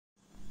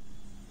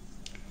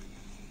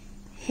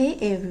Hey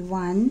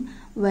everyone,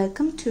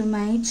 welcome to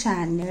my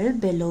channel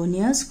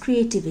Billionaire's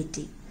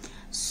Creativity.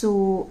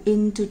 So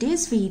in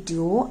today's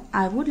video,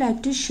 I would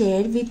like to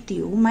share with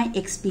you my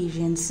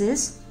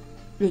experiences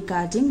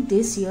regarding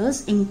this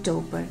year's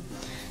Inktober.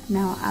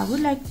 Now I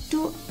would like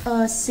to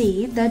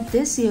say that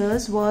this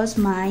year's was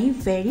my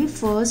very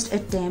first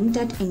attempt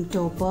at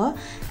Inktober,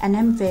 and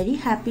I'm very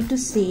happy to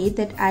say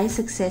that I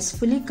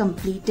successfully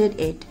completed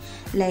it.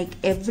 Like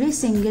every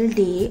single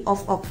day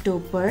of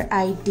October,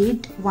 I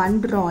did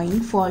one drawing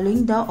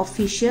following the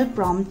official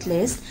prompt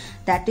list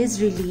that is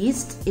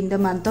released in the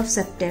month of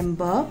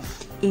September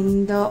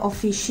in the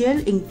official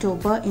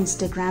Inktober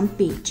Instagram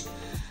page.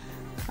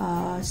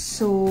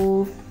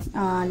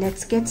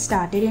 Let's get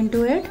started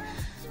into it.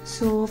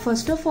 So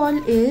first of all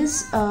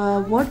is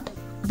what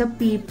the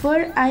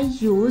paper I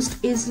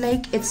used is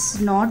like, it's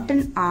not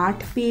an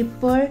art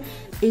paper,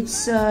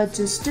 it's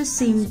just a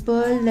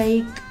simple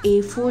like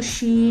A4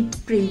 sheet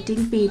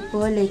printing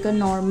paper, like a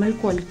normal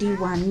quality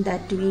one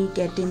that we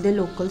get in the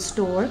local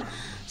store.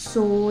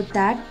 So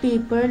that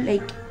paper,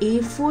 like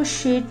A4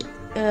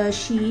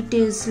 sheet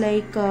is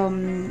like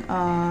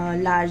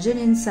larger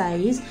in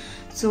size.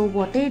 So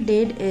what I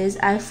did is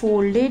I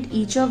folded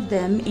each of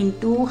them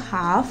into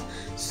half,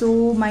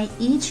 so my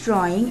each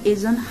drawing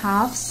is on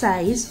half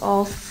size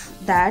of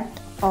that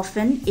of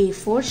an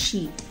A4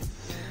 sheet.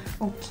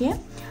 Okay,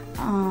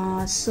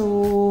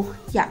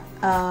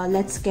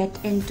 let's get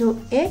into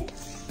it.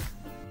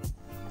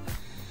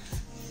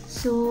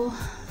 So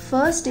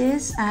first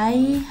is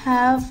I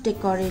have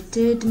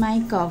decorated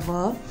my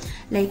cover.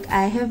 Like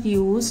I have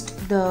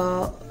used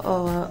the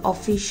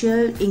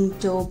official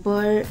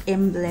Inktober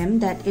emblem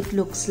that it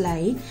looks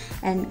like,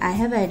 and I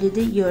have added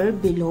it here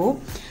below.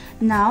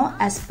 Now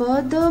as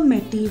per the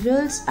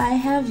materials I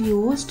have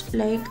used,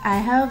 like I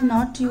have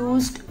not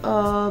used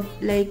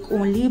like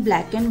only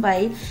black and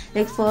white.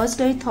 Like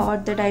first I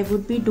thought that I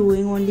would be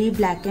doing only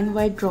black and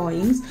white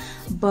drawings,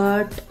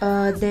 but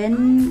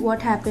then what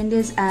happened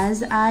is,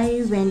 as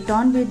I went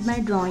on with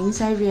my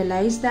drawings, I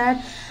realized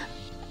that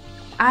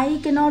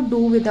I cannot do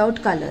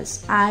without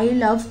colors. I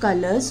love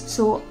colors,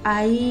 so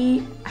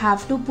I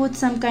have to put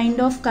some kind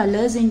of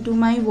colors into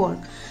my work.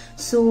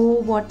 So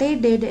what I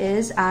did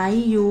is I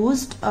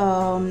used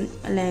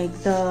like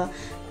the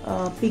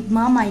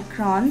pigma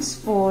microns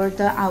for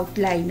the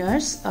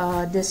outliners.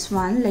 This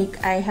one,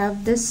 like I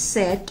have this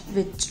set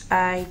which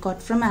I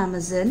got from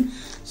Amazon.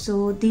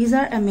 So these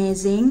are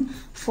amazing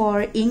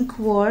for ink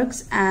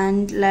works,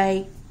 and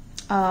like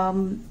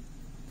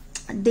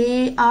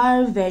they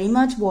are very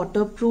much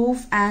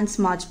waterproof and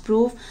smudge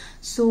proof,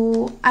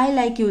 so I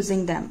like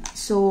using them.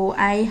 So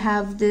I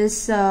have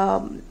this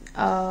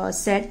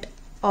set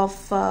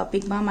of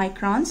pigma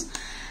microns,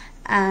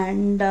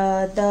 and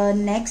the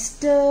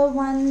next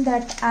one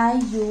that I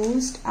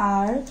used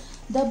are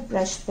the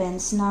brush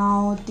pens.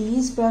 Now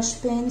these brush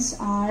pens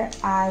are,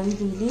 I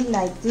really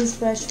like these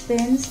brush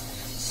pens.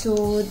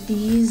 So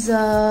these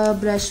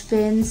brush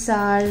pens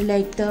are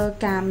like the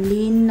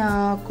Camlin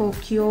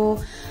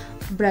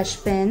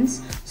brush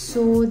pens.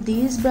 So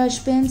these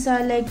brush pens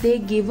are like, they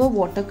give a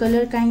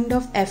watercolor kind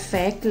of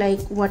effect.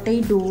 Like what I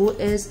do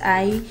is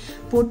I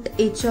put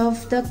each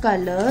of the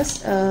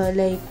colors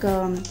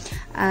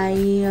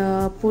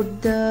I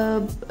put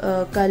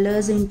the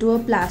colors into a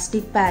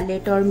plastic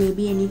palette or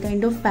maybe any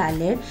kind of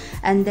palette,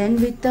 and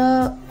then with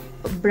the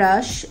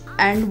brush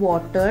and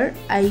water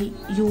I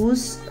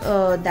use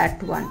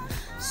that one.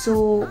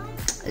 So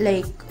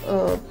like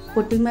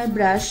putting my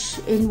brush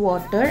in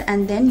water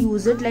and then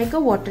use it like a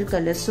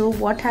watercolor. So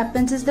what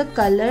happens is the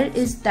color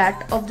is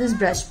that of this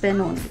brush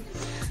pen only.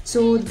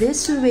 So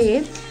this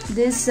way,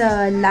 this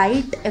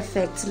light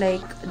effects,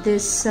 like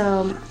this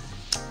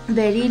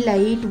very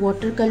light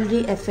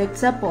watercolory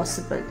effects are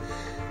possible.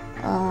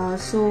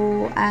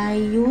 So I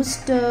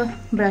used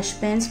brush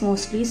pens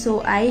mostly.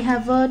 So I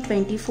have a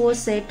 24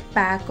 set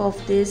pack of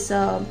this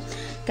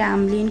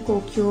camlin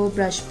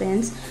brush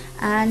pens,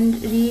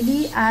 and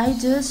really I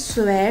just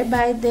swear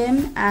by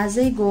them. As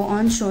I go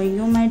on showing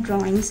you my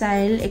drawings,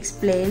 I'll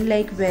explain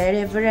like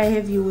wherever I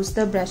have used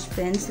the brush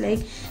pens, like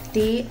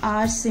they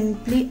are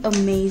simply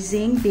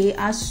amazing. They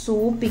are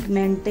so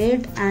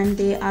pigmented and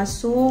they are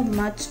so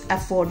much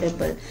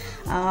affordable.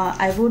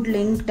 I would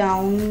link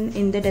down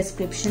in the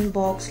description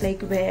box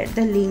like where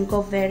the link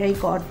of where I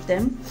got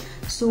them.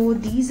 So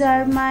these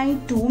are my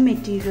two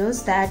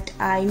materials that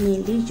I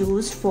mainly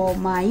used for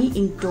my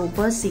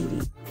Inktober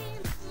series.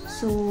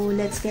 So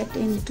let's get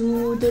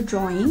into the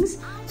drawings.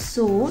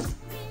 So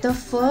the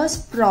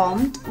first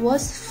prompt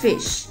was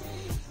fish.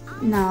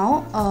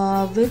 Now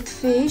with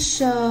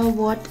fish,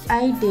 what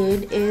I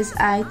did is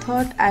I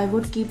thought I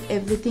would keep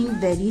everything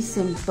very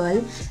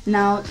simple.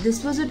 Now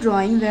this was a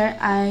drawing where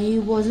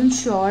I wasn't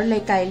sure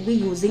like I'll be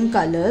using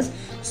colors,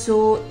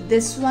 so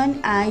this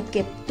one I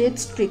kept it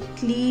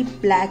strictly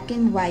black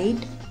and white,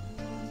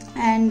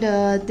 and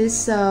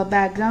this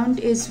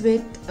background is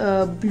with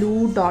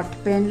blue dot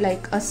pen,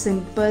 like a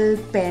simple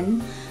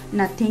pen,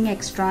 nothing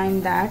extra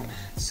in that.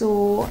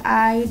 So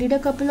I did a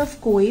couple of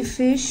koi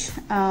fish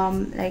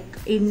like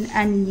in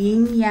an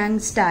yin yang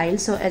style.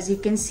 So as you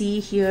can see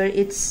here,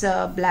 it's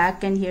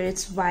black and here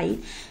it's white,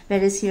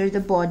 whereas here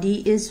the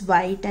body is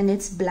white and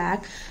it's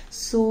black.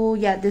 So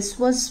yeah, this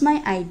was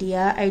my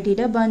idea. I did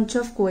a bunch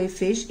of koi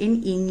fish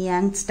in yin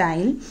yang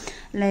style.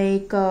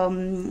 Like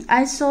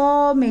I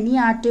saw many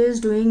artists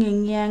doing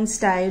yin yang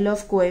style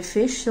of koi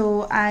fish,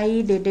 so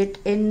I did it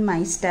in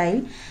my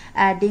style,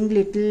 adding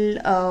little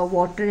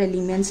water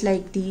elements.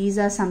 Like these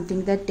are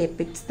something that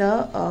depicts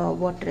the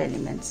water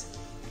elements.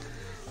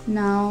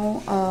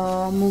 Now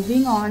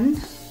moving on,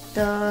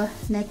 the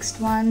next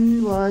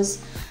prompt was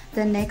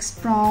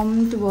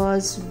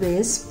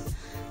wisp.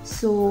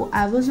 So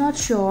I was not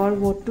sure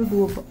what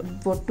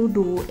to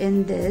do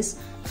in this.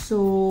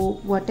 So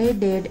what I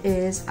did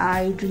is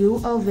I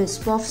drew a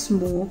wisp of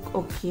smoke.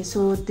 Okay,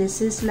 so this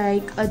is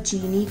like a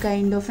genie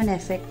kind of an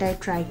effect I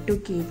tried to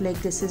give.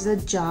 Like this is a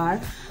jar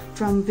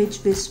from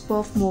which wisp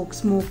of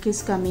smoke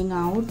is coming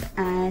out,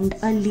 and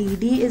a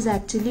lady is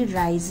actually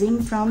rising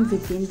from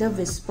within the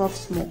wisp of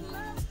smoke.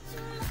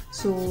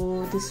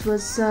 So this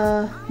was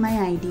my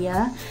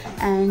idea,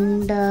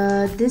 and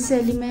this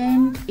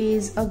element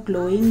is a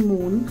glowing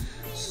moon.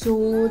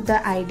 So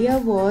the idea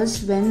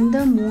was, when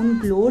the moon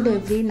glowed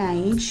every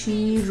night,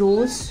 she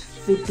rose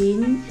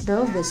within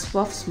the wisp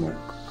of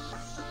smoke.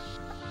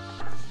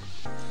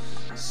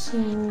 So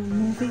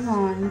moving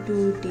on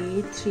to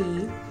day 3,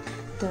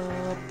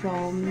 the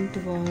prompt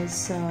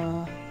was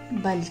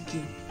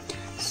bulky.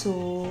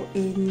 So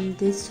in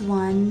this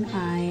one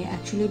I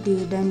actually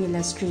did an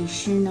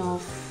illustration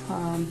of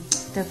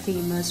the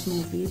famous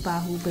movie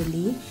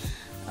Bahubali,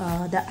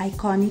 the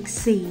iconic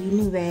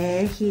scene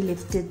where he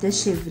lifted the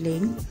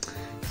shivling.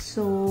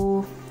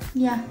 So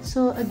yeah,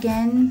 so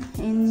again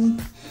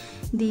in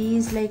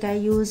these, like I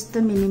used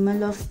the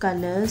minimal of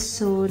colors.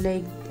 So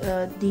like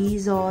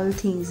these all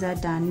things are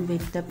done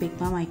with the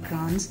pigma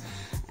microns,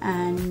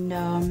 and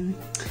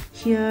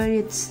here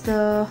it's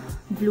the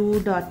blue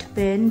dot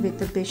pen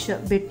with a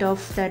bit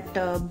of that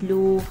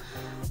blue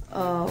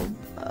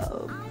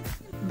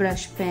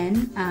brush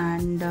pen,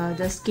 and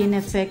the skin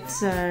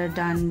effects are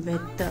done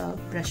with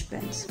brush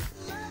pens.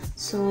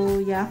 So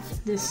yeah,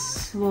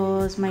 this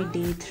was my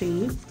day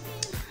 3.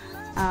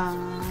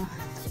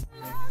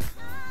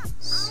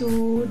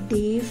 So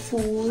day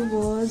 4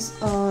 was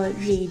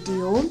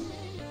radio.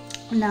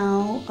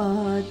 Now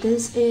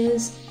this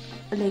is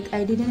like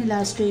I did an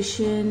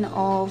illustration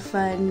of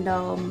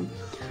an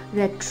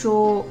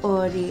retro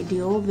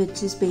radio,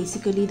 which is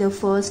basically the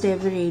first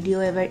ever radio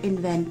ever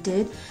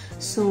invented.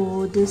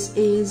 So this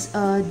is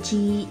a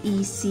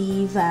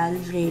GEC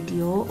valve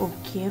radio.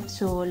 Okay,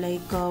 so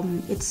like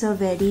it's a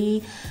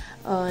very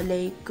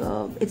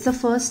it's the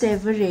first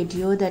ever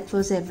radio that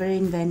was ever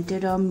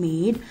invented or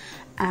made,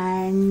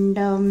 and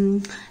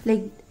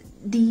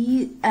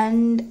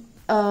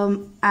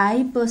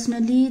I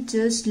personally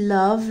just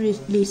love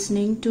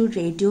listening to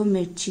Radio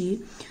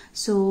Mirchi.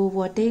 So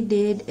what I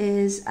did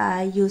is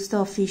I used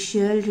the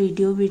official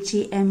Radio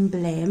Mirchi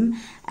emblem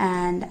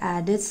and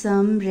added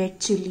some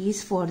red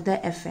chilies for the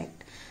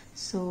effect.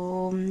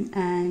 So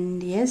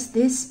and yes,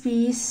 this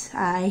piece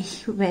I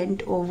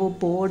went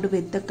overboard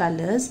with the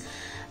colors,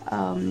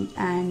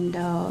 and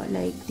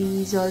like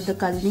these all the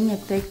coloring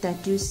effect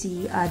that you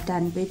see are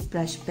done with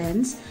brush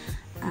pens,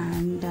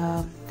 and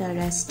the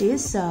rest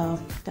is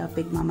the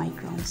pigma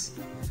microns.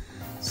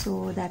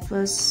 So that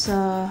was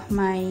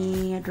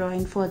my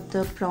drawing for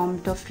the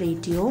prompt of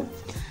radio.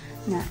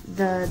 Now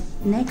the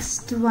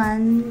next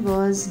one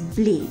was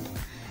blade.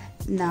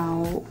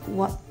 Now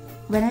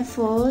when I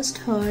first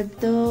heard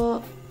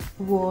the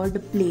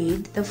word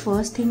blade, the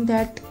first thing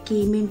that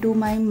came into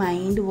my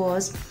mind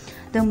was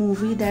the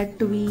movie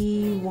that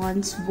we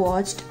once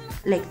watched,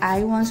 like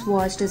I once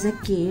watched as a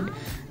kid,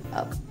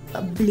 a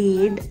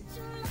Blade.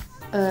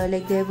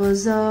 Like there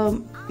was a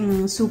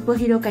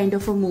superhero kind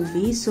of a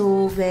movie,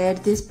 so where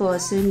this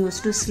person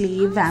used to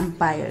slay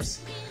vampires.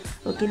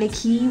 Okay, like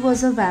he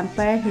was a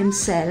vampire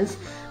himself,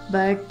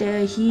 but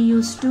he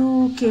used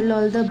to kill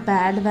all the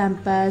bad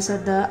vampires or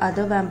the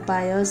other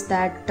vampires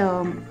that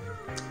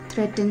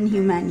threaten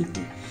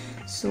humanity.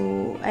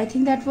 So I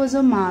think that was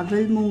a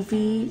Marvel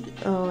movie.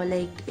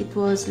 Like it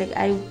was like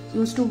I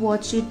used to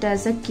watch it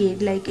as a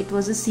kid. Like it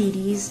was a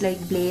series, like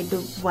Blade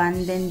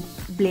 1, then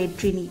Blade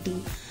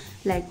Trinity,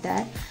 like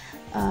that.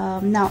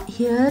 Now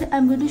here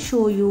I'm going to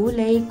show you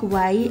like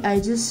why I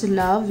just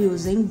love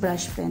using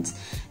brush pens.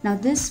 Now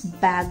this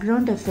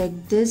background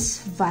effect,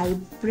 this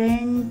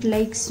vibrant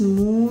like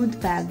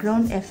smooth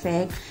background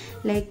effect,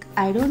 like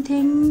I don't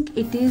think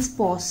it is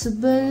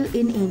possible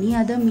in any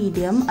other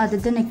medium other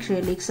than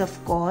acrylics,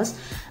 of course,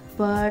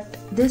 but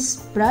this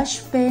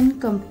brush pen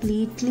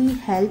completely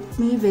helped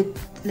me with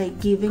like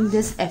giving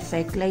this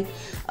effect, like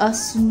a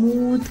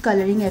smooth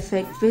coloring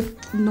effect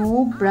with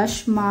no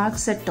brush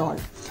marks at all.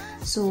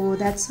 So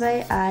that's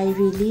why I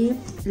really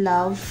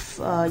love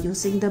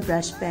using the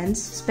brush pens,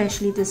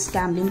 especially this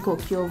Camlin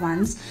Kokyo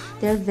ones.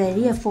 They're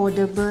very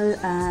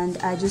affordable and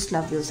I just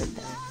love using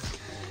them.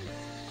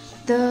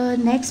 The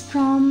next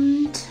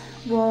prompt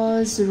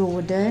was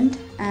rodent,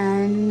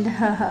 and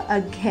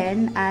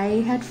again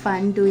I had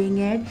fun doing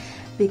it,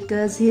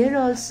 because here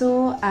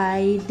also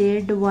I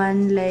did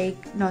one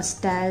like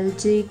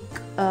nostalgic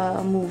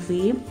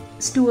movie,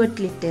 Stuart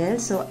Little.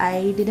 So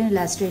I did an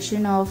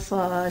illustration of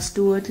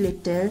Stuart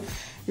Little,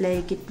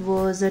 like it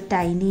was a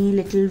tiny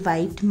little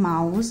white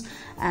mouse,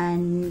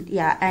 and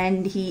yeah,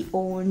 and he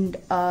owned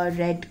a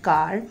red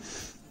car.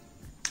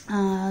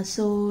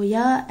 So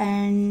yeah,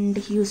 and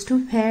he used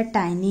to wear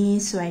tiny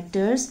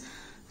sweaters.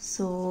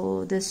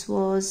 So this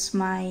was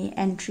my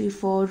entry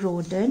for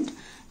rodent.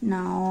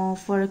 Now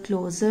for a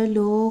closer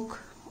look,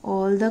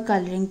 all the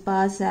coloring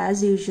parts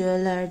as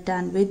usual are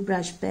done with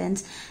brush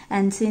pens,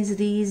 and since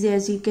these,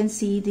 as you can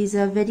see, these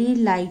are very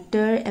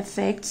lighter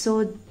effects,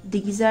 so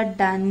these are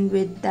done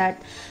with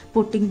that,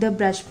 putting the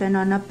brush pen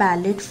on a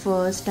palette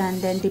first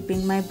and then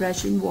dipping my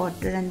brush in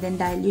water and then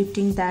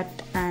diluting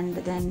that and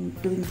then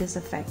doing this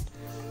effect.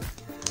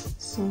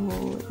 So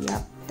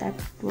yeah, that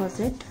was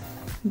it.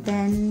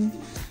 Then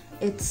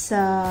it's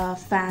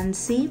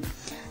fancy.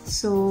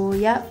 So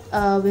yeah,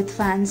 with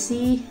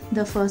fancy,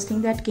 the first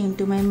thing that came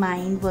to my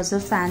mind was a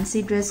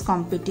fancy dress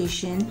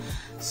competition.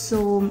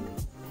 So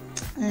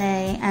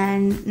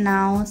and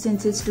now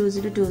since it's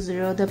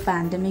 2020, the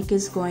pandemic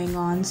is going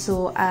on,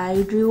 so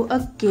I drew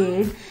a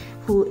kid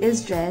who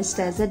is dressed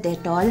as a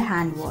Dettol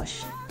hand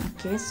wash.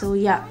 Okay, so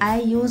yeah,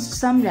 I used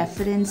some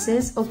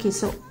references. Okay,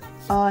 so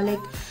like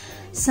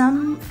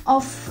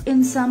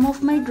in some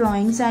of my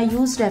drawings I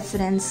used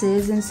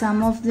references, in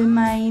some of them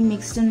I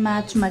mixed and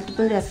matched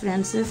multiple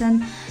references,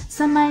 and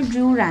some I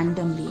drew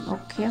randomly.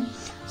 Okay,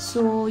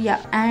 so yeah,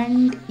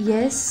 and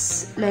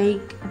yes,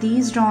 like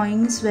these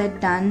drawings were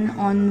done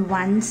on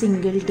one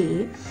single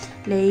day,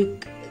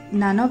 like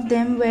none of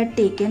them were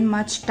taken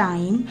much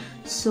time.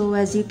 So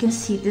as you can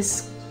see,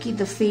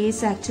 the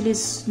face actually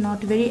is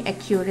not very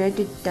accurate,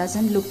 it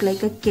doesn't look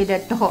like a kid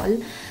at all.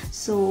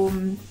 So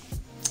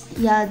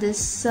yeah,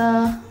 this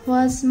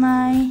was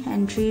my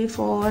entry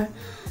for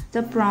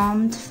the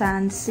prompt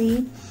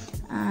fancy,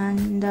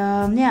 and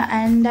yeah,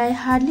 and I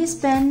hardly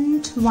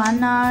spent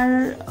 1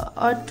 hour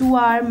or 2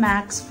 hour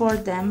max for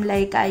them.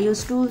 Like I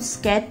used to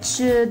sketch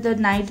the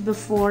night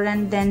before,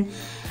 and then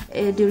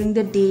during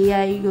the day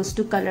I used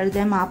to color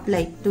them up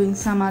like doing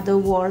some other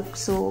work.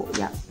 So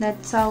yeah,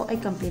 that's how I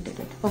completed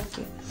it.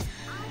 Okay,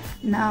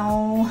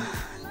 now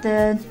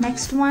the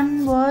next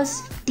one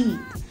was teeth.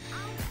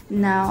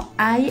 Now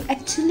I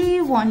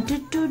actually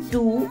wanted to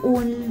do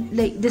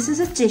like this is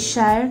a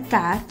Cheshire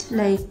cat.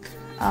 Like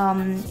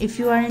if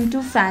you are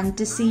into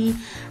fantasy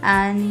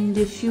and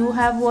if you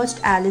have watched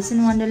Alice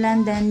in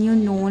Wonderland, then you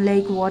know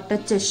like what a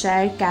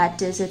Cheshire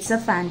cat is. It's a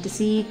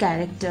fantasy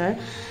character,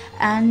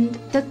 and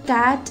the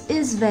cat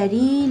is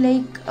very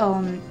like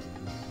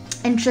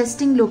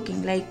interesting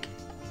looking. Like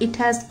it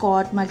has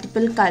got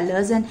multiple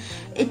colors and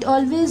it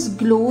always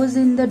glows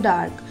in the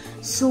dark.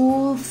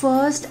 So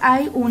first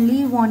I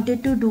only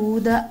wanted to do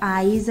the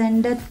eyes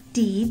and the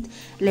teeth,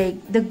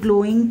 like the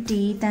glowing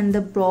teeth and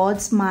the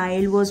broad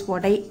smile was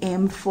what I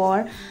aimed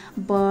for,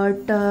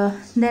 but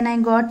then I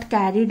got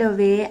carried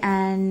away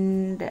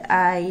and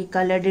I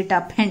colored it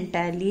up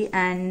entirely.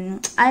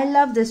 And I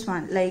love this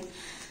one. Like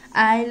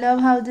I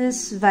love how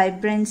this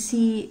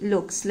vibrancy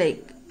looks.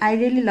 Like I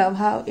really love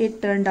how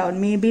it turned out.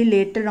 Maybe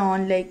later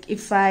on, like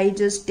if I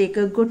just take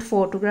a good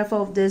photograph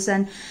of this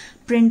and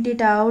print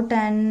it out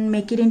and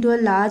make it into a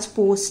large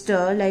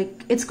poster,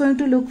 like it's going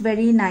to look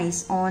very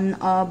nice on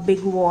a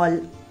big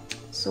wall.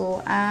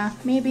 So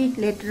maybe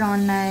later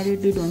on I'll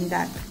be doing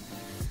that.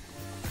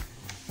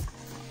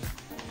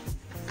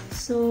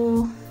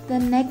 So the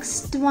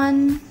next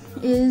one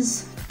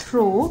is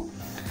throw.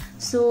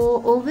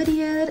 So over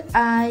here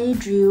I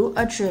drew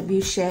a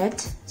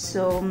trebuchet.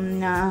 So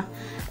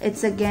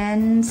it's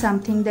again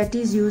something that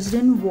is used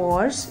in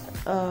wars,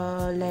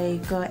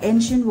 like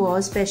ancient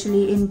wars,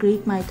 especially in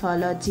Greek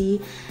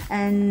mythology.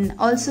 And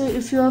also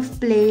if you have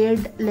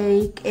played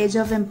like Age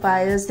of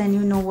Empires, then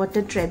you know what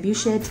a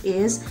trebuchet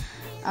is.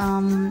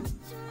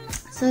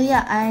 So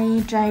yeah,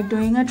 I tried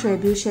doing a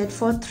trebuchet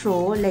for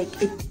throw,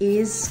 like it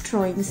is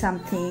throwing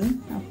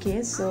something.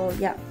 Okay, so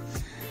yeah.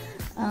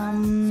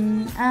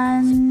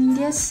 And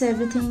yes,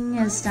 everything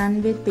is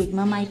done with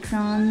pigma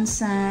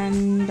microns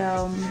and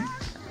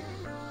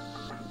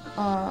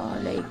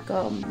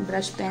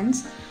brush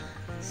pens.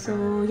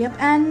 So yep,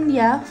 and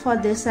yeah, for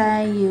this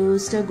I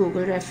used a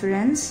Google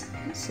reference.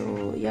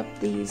 So yep,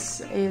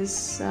 this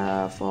is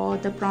for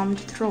the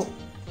prompt throw.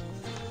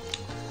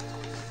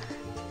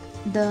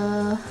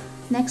 The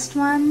next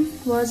one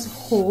was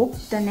hope.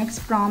 The next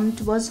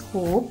prompt was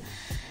hope.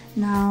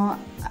 Now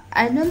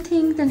I don't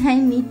think that I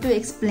need to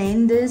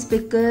explain this,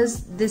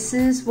 because this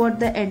is what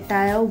the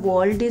entire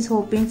world is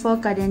hoping for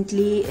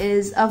currently,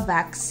 is a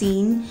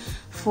vaccine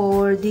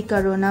for the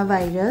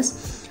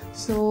coronavirus.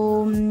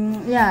 So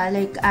yeah,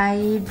 like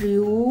I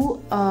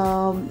drew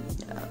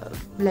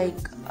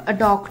like a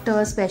doctor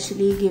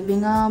especially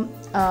giving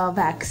a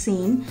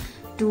vaccine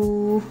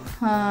to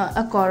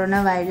a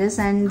coronavirus,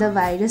 and the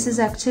virus is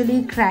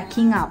actually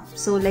cracking up.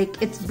 So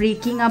like it's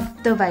breaking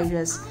up the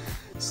virus.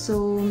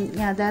 So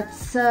yeah,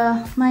 that's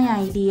my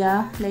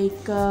idea,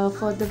 like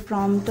for the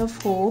prompt of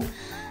hope.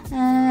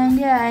 And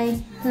yeah,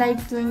 I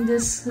like doing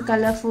this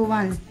colorful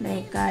one.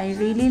 Like I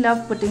really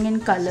love putting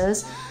in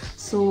colors.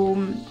 So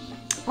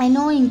I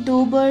know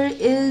Inktober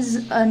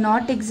is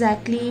not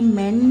exactly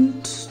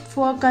meant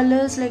for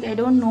colors, like I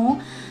don't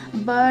know,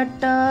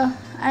 but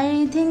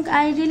I think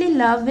I really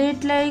love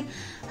it, like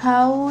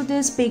how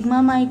this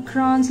pigma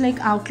microns, like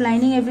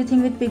outlining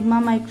everything with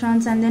pigma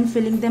microns and then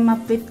filling them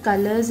up with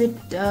colors.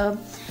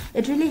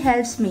 It really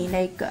helps me.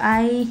 Like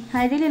I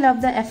really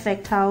love the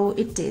effect how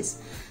it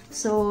is.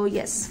 So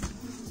yes,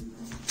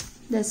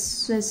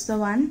 this is the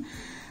one.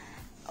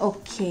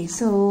 Okay,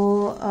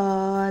 so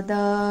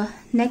the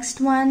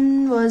next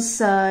one was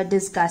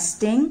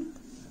disgusting.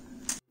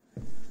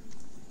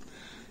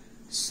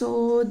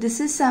 So this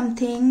is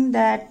something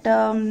that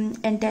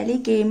entirely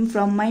came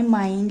from my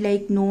mind,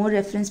 like no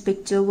reference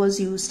picture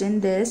was used in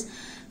this.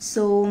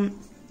 So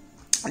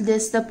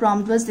the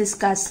prompt was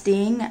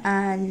disgusting,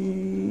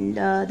 and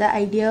the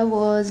idea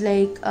was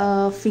like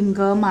a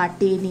finger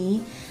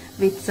martini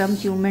with some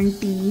human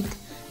teeth,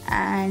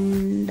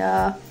 and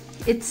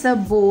it's a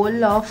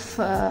bowl of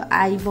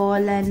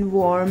eyeball and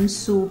worm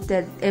soup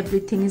that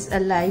everything is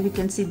alive. You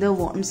can see the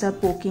worms are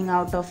poking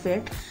out of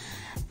it.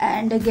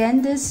 And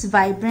again, this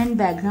vibrant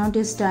background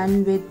is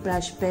done with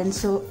brush pen.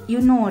 So you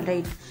know,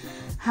 right,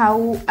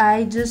 how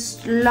I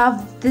just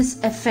love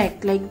this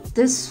effect. Like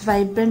this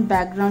vibrant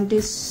background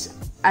is,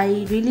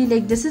 I really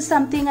like. This is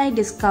something I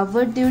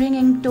discovered during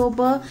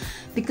Inktober,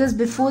 because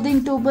before the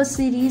Inktober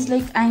series,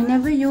 like I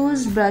never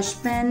used brush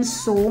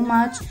pens so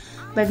much,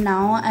 but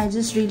now I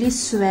just really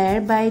swear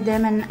by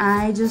them, and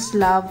I just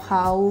love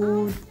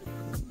how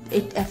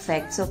it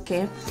affects.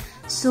 Okay,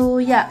 so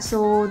yeah,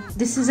 so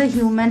this is a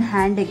human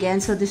hand again.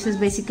 So this is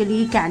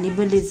basically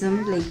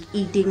cannibalism, like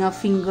eating a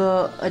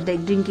finger,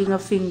 like drinking a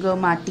finger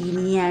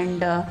martini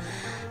and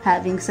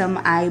having some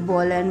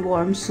eyeball and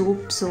warm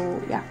soup.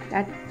 So yeah,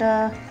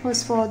 that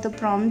was for the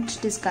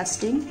prompt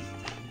disgusting.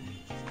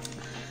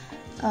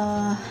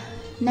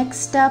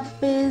 Next up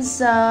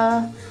is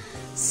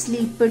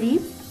slippery.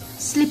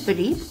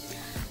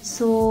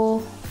 So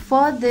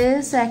for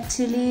this,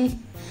 actually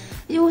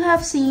you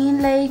have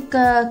seen like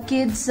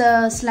kids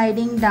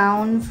sliding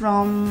down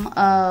from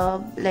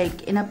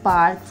like in a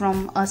park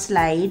from a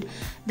slide,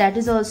 that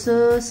is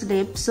also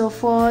slip. So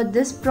for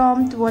this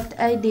prompt, what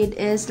I did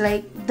is,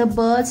 like, the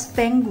birds,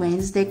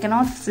 penguins, they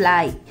cannot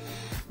fly,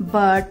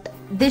 but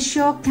they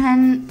sure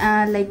can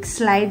like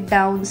slide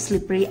down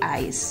slippery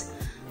ice.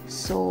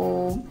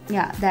 So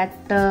yeah, that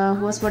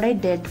was what I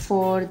did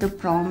for the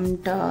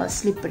prompt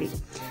slippery,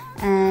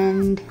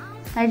 and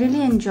I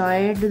really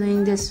enjoyed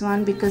doing this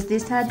one because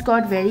this had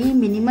got very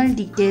minimal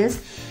details,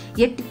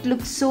 yet it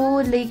looks so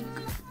like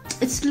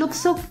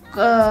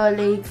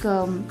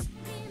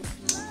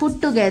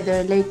put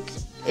together. Like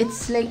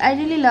it's like, I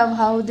really love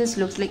how this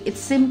looks. Like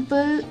it's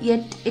simple,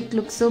 yet it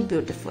looks so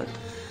beautiful.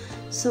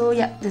 So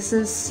yeah, this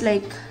is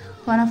like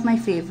one of my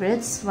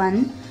favorites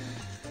one.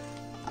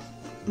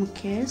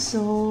 Okay,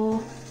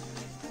 so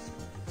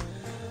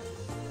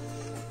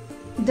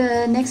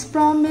the next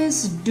prompt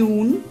is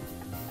dune.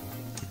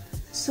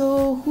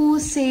 So who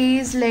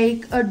says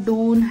like a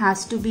dune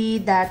has to be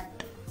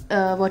that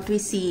what we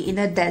see in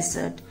a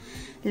desert?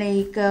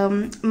 Like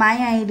my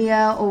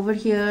idea over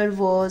here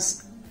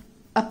was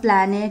a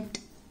planet,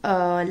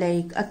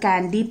 like a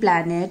candy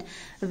planet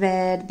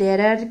where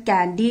there are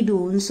candy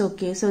dunes.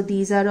 Okay, so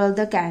these are all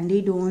the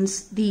candy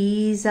dunes.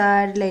 These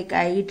are like,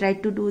 I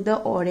tried to do the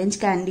orange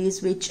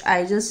candies, which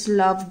I just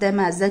loved them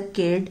as a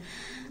kid.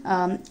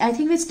 I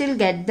think we still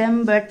get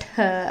them, but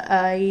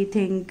I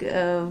think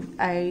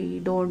I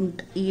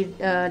don't eat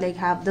like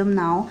have them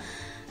now.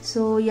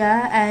 So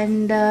yeah,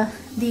 and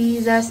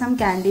these are some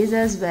candies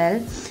as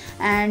well.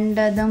 And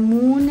the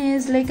moon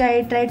is like,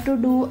 I tried to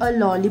do a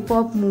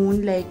lollipop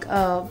moon, like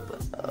a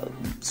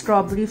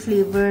strawberry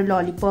flavor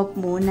lollipop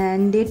moon,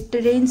 and it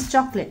rains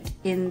chocolate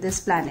in this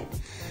planet.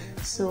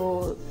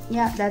 So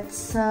yeah,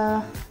 that's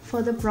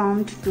for the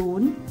prompt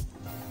dune.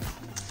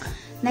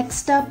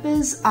 Next up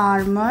is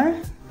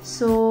armor.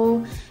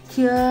 So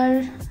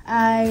here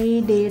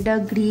I did a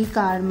Greek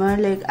armor.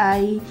 Like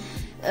I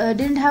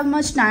didn't have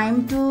much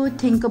time to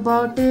think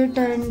about it,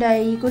 and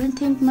I couldn't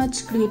think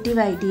much creative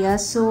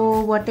ideas.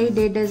 So what I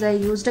did is I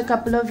used a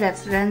couple of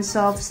reference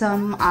of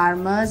some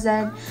armors,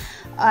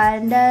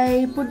 and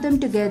I put them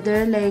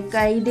together. Like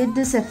I did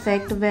this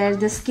effect where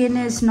the skin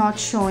is not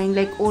showing,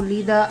 like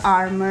only the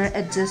armor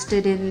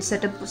adjusted in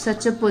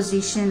such a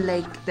position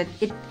like that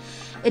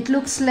it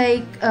looks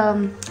like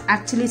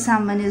actually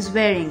someone is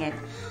wearing it.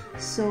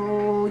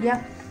 So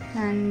yeah,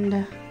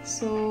 and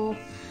so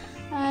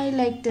I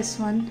like this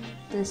one,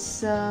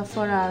 this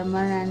for armor.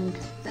 And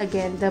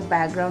again, the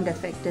background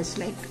effect is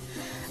like,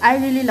 I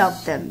really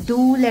love them.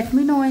 Do let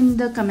me know in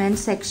the comment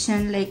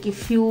section, like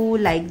if you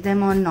like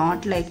them or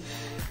not. Like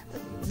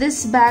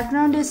this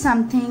background is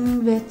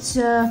something which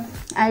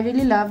I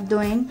really love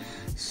doing.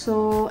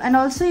 So, and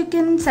also you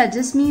can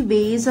suggest me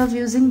ways of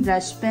using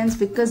brush pens,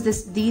 because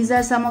these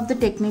are some of the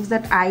techniques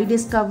that I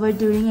discovered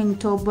during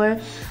Inktober.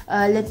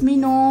 Let me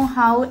know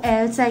how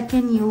else I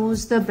can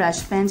use the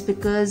brush pens,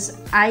 because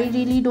I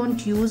really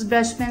don't use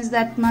brush pens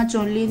that much.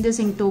 Only in this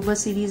Inktober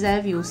series I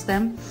have used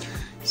them.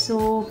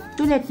 So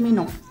do let me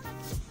know.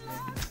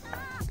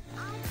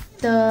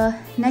 The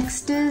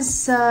next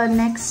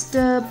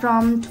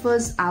prompt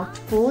was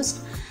outpost,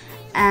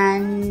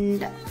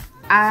 and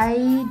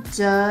I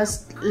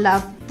just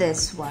love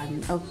this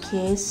one.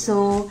 Okay,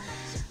 so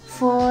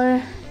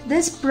for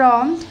this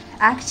prompt,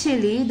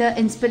 actually the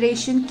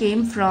inspiration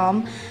came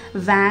from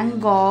Van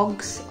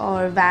Gogh's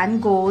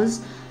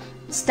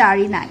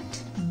Starry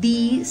Night,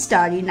 The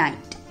Starry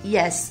Night.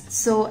 Yes,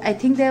 so I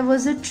think there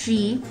was a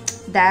tree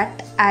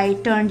that I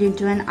turned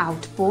into an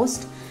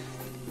outpost.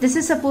 This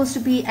is supposed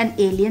to be an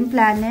alien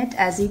planet.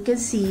 As you can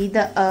see,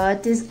 the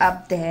Earth is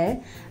up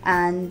there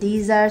and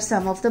these are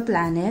some of the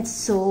planets.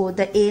 So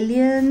the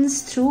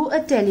aliens through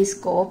a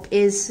telescope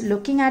is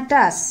looking at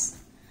us.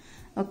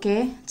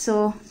 Okay,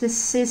 so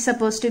this is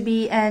supposed to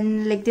be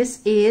this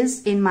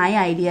is, in my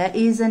idea,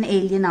 is an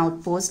alien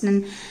outpost,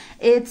 and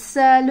it's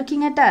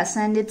looking at us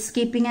and it's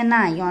keeping an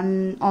eye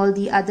on all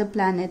the other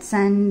planets.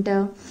 And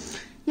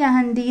yeah,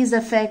 and these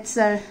effects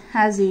are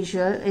as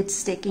usual.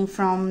 It's taking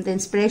from, the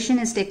inspiration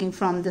is taking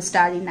from the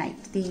Starry Night,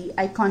 the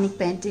iconic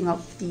painting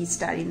of the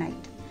Starry Night.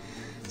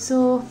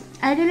 So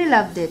I really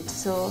loved it.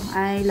 So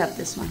I love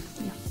this one.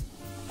 Yeah.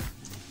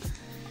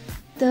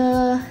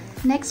 The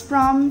next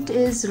prompt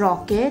is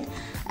rocket,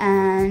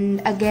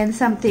 and again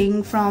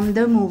something from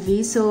the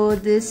movie. So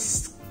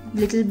this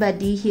little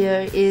buddy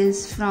here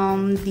is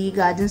from the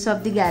Guardians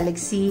of the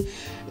Galaxy.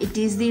 It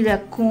is the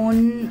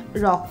raccoon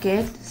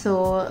rocket.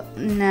 So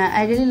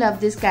I really love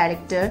this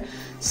character.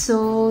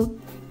 So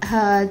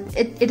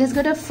it has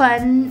got a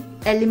fun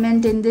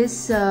element in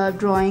this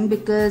drawing,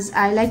 because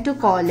I like to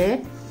call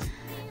it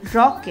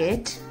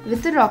rocket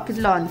with a rocket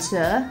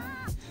launcher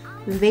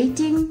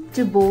waiting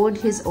to board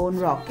his own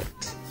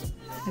rocket.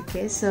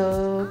 Okay,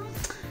 so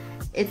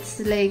it's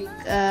like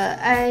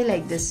I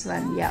like this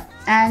one. Yeah,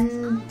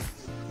 and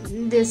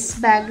this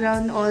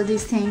background, all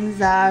these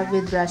things are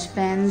with brush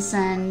pens,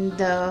 and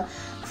the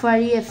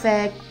furry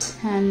effect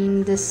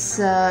and this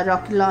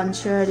rocket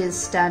launcher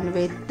is done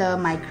with the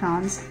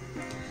microns.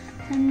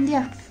 And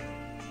yeah,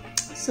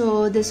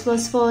 so this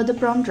was for the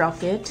prompt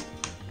rocket.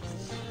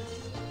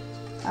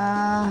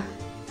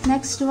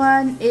 Next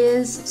one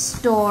is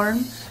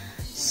storm.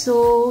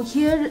 So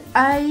here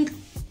I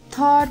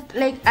thought,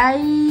 like,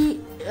 I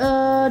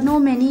know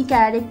many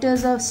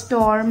characters of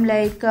storm,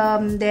 like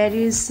there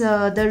is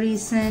the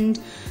recent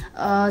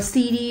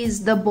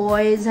series The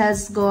Boys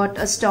has got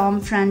a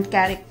Stormfront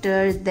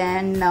character,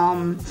 then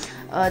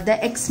the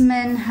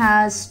X-Men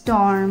has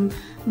Storm,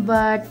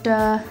 but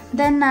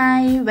then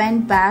I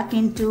went back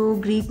into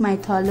Greek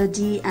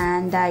mythology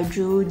and I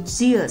drew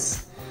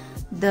Zeus,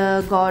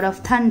 the god of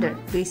thunder,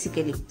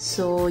 basically.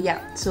 So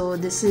yeah, so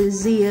this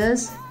is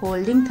Zeus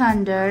holding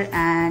thunder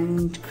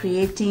and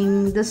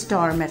creating the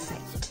storm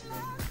effect.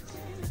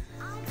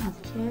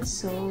 Okay,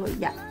 so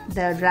yeah,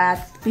 the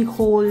wrath,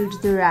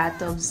 behold the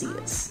wrath of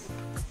Zeus.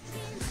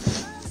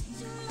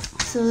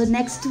 So the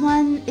next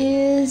one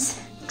is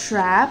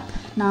trap.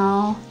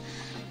 Now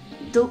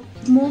the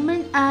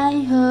moment I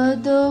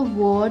heard the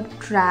word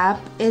trap,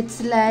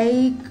 it's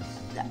like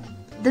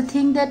the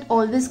thing that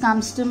always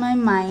comes to my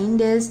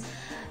mind is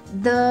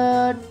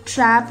the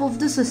trap of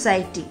the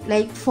society,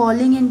 like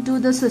falling into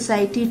the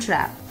society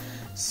trap.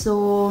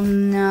 So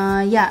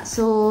yeah,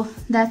 so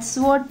that's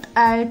what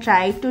I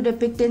tried to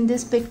depict in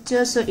this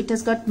picture. So it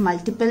has got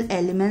multiple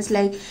elements,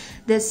 like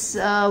this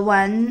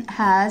one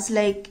has,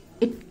 like,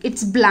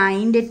 it's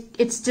blind,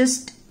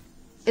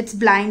 it's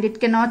blind, it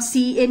cannot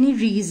see any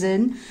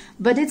reason,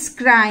 but it's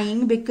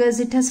crying because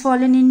it has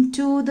fallen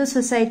into the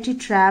society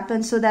trap,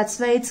 and so that's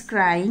why it's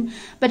crying.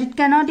 But it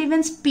cannot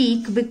even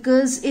speak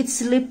because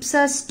its lips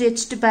are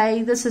stitched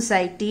by the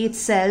society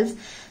itself.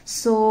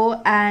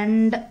 So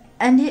and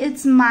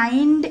its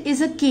mind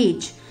is a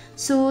cage.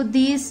 So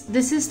this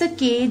is the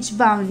cage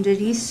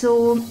boundary.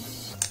 So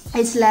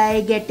it's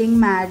like getting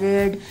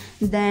married,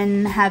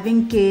 then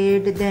having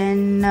kid,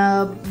 then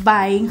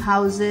buying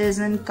houses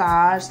and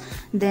cars,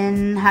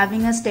 then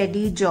having a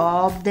steady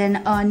job,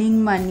 then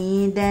earning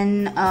money,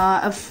 then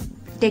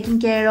taking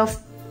care of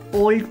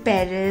old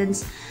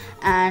parents,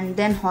 and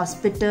then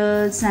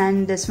hospitals,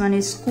 and this one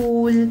is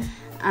school,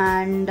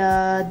 and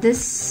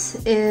this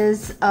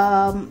is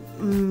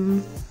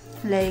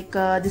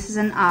this is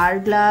an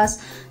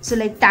hourglass. So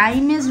like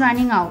time is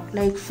running out,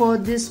 like for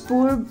this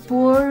poor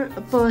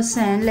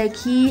person, like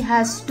he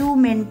has to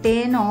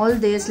maintain all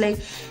this, like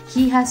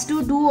he has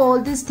to do all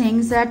these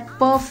things at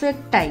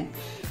perfect time,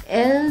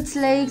 else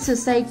like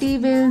society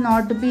will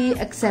not be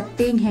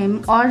accepting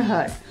him or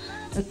her.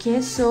 Okay,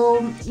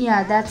 so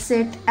yeah, that's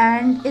it.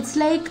 And it's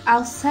like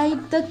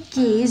outside the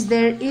cage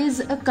there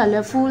is a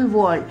colorful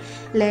world,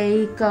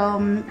 like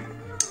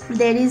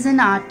there is an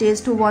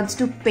artist who wants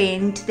to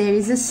paint, there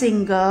is a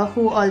singer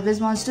who always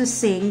wants to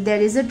sing,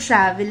 there is a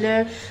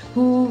traveler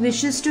who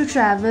wishes to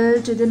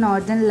travel to the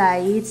northern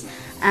lights,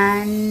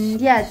 and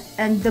yeah,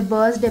 and the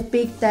birds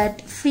depict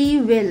that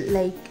free will,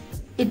 like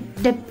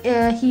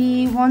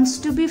he wants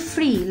to be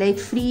free, like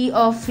free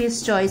of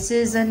his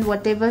choices and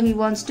whatever he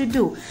wants to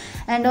do.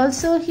 And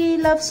also he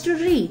loves to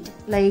read,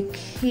 like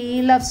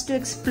he loves to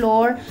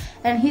explore,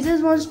 and he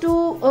just wants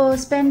to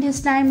spend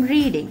his time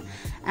reading.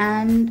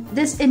 And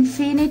this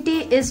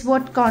infinity is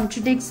what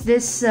contradicts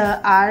this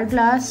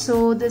hourglass.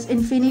 So this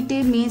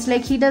infinity means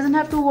like he doesn't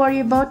have to worry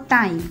about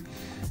time,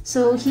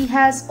 so he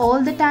has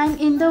all the time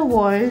in the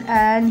world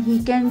and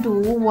he can do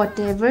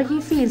whatever he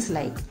feels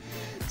like.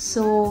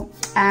 So,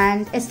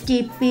 and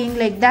escaping,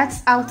 like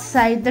that's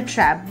outside the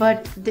trap,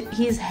 but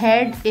his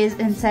head is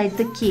inside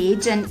the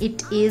cage and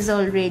it is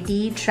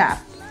already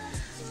trapped.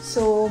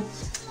 So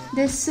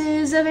this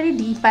is a very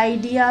deep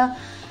idea,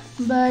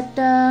 but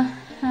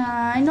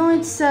I know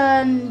it's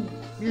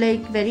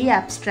like very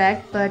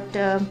abstract,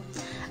 but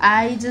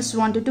I just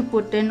wanted to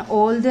put in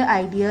all the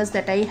ideas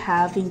that I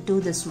have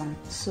into this one.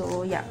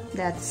 So yeah,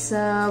 that's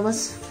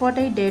was what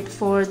I did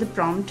for the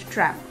prompt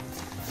trap.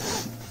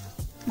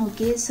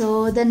 Okay,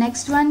 so the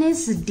next one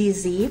is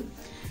dizzy.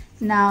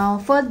 Now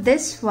for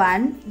this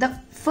one, the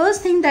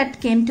first thing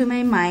that came to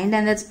my mind,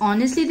 and that's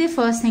honestly the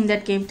first thing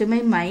that came to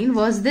my mind,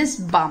 was this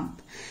bump.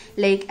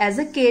 Like as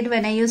a kid,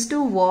 when I used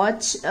to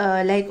watch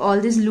like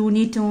all these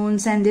Looney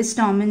Tunes and this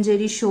Tom and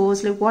Jerry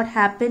shows, like what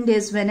happened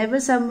is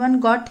whenever someone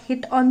got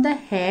hit on the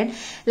head,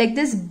 like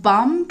this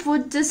bump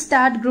would just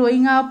start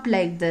growing up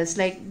like this.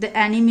 Like the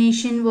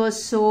animation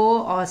was so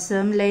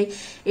awesome, like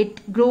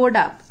it growed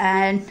up,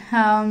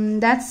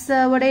 and that's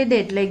what I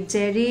did. Like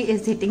Jerry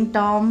is hitting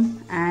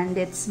Tom and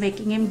it's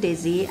making him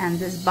dizzy, and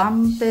this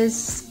bump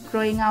is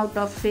growing out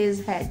of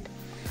his head.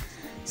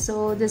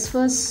 So this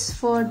was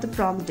for the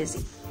prompt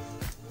dizzy.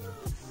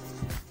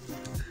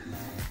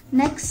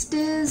 Next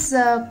is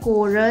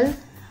coral.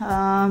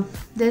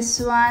 This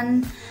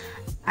one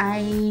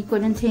I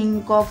couldn't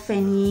think of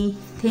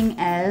anything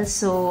else,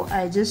 so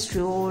I just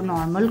drew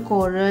normal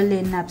coral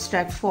in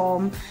abstract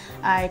form.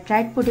 I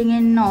tried putting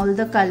in all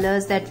the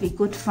colors that we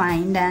could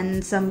find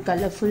and some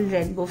colorful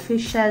rainbow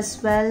fish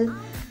as well.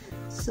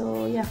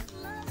 So yeah.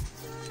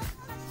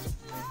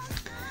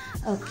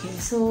 Okay,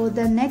 so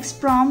the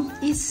next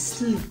prompt is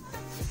sleep.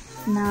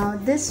 Now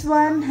this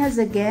one has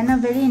again a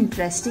very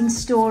interesting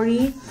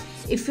story.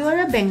 If you are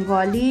a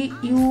Bengali,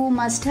 you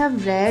must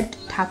have read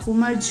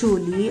Thakumar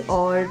Jholi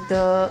or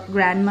the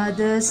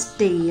grandmother's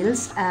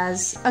tales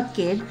as a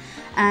kid,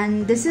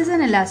 and this is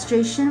an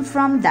illustration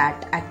from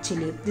that.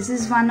 Actually, this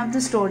is one of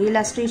the story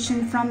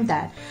illustration from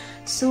that.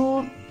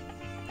 So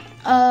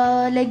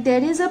like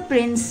there is a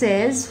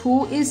princess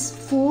who is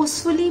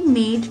forcefully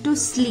made to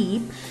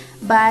sleep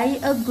by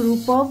a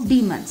group of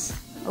demons.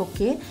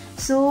 Okay,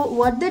 so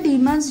what the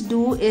demons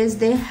do is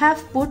they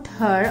have put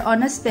her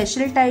on a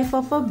special type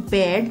of a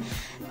bed,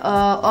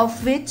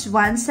 of which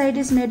one side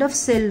is made of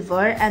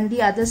silver and the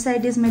other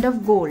side is made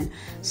of gold.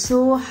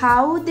 So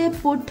how they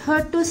put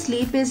her to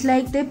sleep is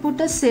like they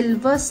put a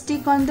silver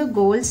stick on the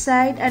gold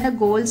side and a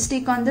gold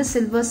stick on the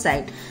silver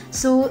side.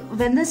 So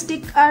when the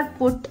stick are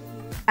put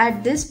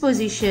at this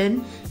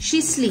position, she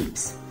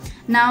sleeps.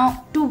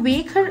 Now to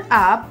wake her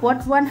up,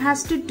 what one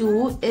has to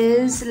do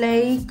is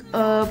like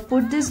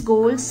put this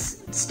gold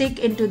stick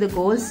into the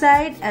gold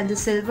side and the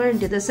silver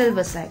into the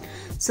silver side.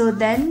 So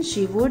then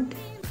she would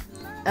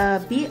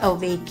be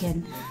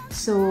awakened.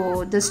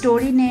 So the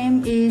story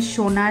name is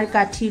Shonar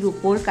Kathi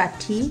Rupor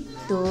Kathi.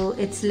 So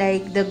it's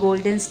like the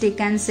golden stick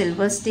and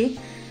silver stick.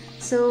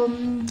 So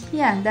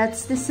yeah,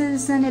 this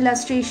is an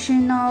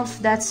illustration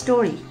of that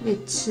story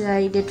which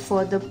I did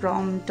for the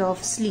prompt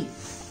of sleep.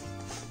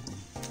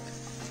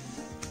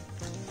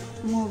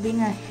 Moving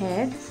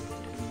ahead,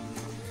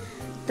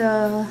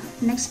 the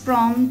next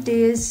prompt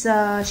is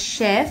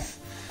chef.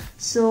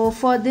 So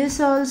for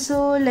this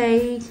also,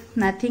 like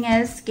nothing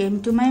else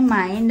came to my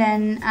mind,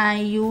 and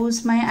I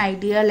used my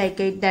idea like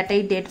that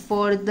I did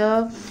for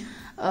the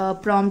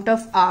prompt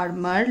of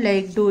armor,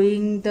 like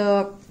doing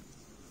the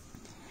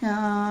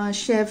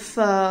chef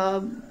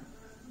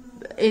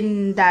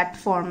in that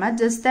format,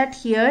 just that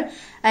here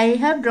I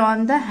have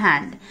drawn the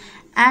hand.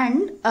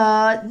 And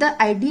the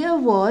idea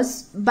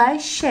was, by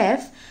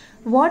chef,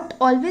 what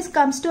always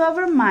comes to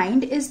our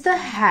mind is the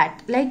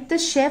hat, like the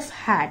chef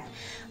hat.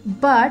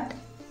 But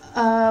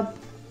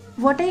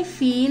what I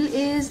feel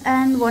is,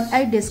 and what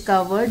I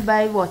discovered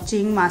by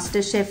watching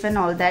MasterChef and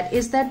all that,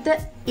 is that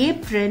the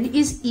apron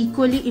is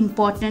equally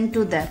important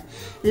to them.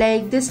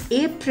 Like this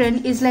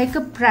apron is like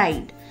a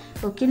pride.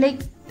 Okay, like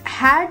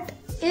hat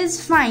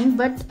is fine,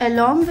 but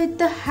along with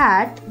the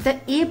hat, the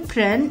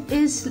apron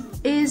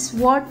is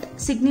what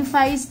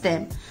signifies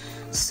them.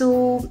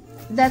 So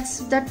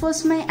that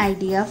was my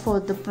idea for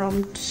the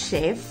prompt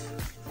chef.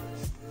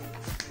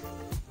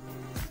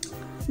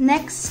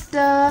 Next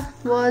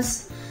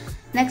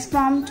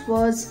prompt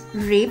was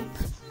RIP.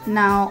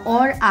 Now,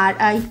 or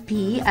RIP,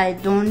 I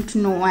don't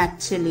know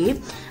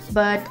actually,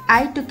 but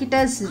I took it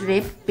as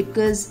RIP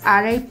because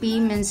RIP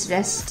means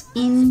rest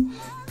in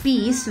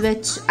peace,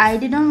 which I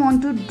didn't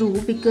want to do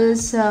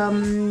because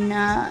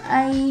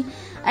I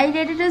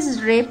read it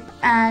as RIP,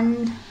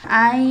 and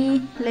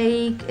I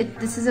like it.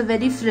 This is a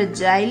very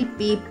fragile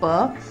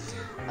paper.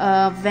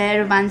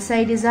 Where one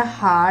side is a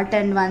heart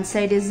and one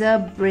side is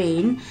a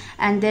brain,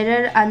 and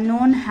there are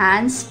unknown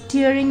hands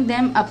tearing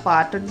them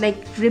apart, or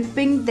like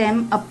ripping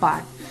them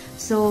apart.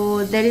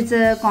 So there is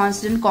a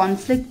constant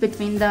conflict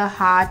between the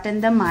heart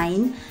and the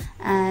mind,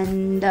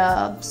 and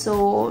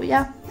so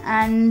yeah,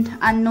 and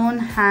unknown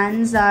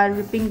hands are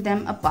ripping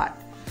them apart.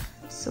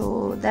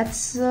 So that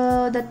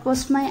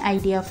was my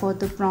idea for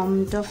the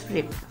prompt of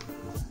RIP.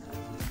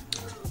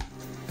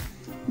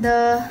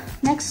 The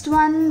next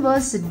one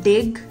was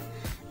dig.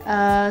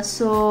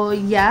 So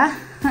yeah,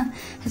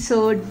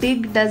 so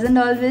dig doesn't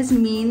always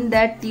mean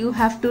that you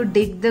have to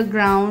dig the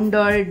ground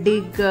or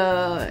dig dig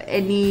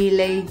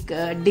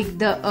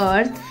the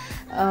earth.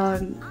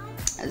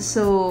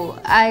 So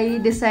I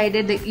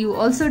decided that you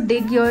also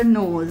dig your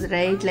nose,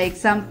 right? Like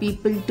some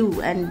people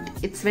do, and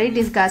it's very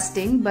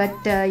disgusting, but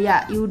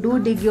yeah, you do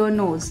dig your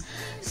nose.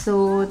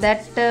 So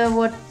that's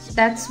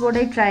what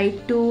I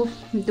tried to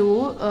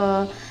do.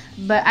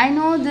 But I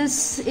know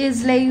this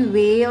is like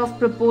way of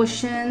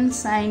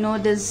proportions. I know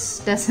this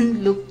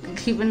doesn't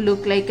even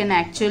look like an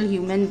actual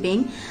human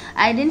being.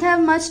 I didn't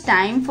have much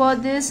time for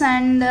this,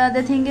 and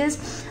the thing is,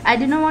 I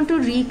didn't want to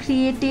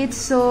recreate it.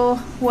 So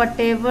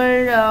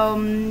whatever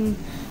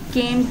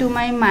came to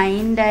my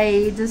mind,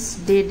 I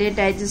just did it.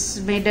 I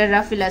just made a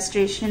rough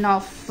illustration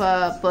of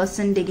a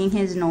person digging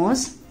his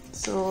nose.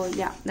 So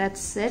yeah,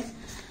 that's it.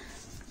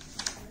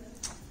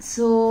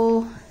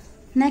 So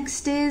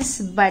next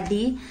is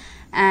buddy.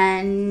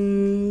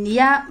 And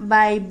yeah,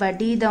 by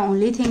buddy, the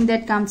only thing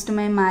that comes to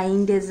my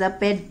mind is a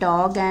pet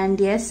dog. And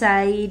yes,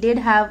 I did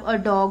have a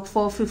dog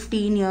for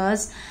 15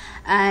 years,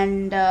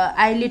 and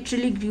I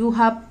literally grew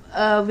up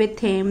with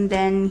him.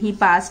 Then he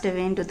passed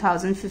away in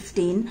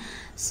 2015.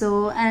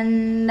 So,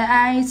 and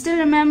I still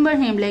remember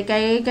him, like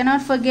I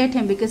cannot forget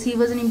him because he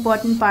was an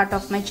important part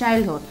of my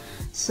childhood.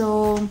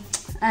 So,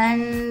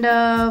 and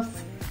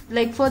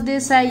like for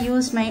this I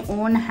used my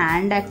own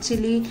hand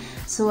actually.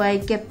 So I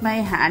kept my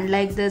hand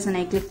like this and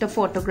I clicked a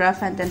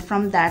photograph, and then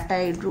from that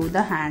I drew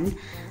the hand,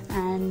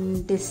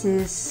 and this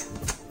is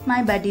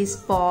my buddy's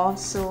paw.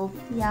 So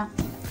yeah,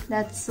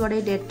 that's what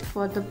I did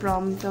for the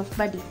prompt of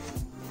buddy.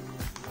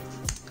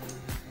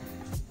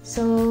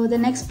 So the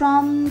next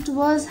prompt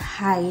was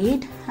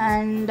hide,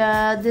 and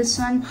this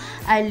one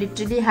I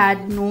literally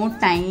had no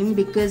time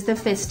because the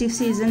festive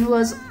season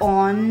was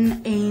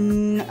on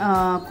in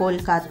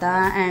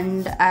Kolkata,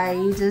 and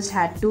I just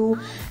had to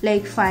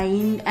like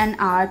find an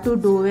hour to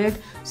do it.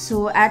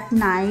 So at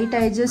night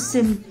I just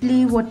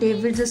simply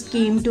whatever just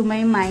came to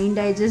my mind,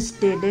 I just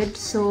did it.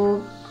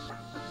 So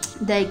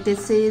like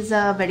this is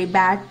a very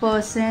bad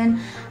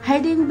person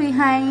hiding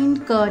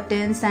behind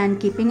curtains and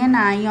keeping an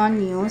eye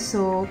on you.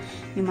 So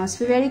you must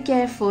be very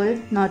careful.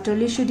 Not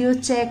only should you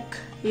check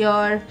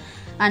your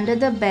under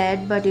the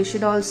bed, but you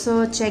should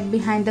also check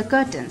behind the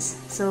curtains.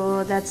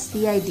 So that's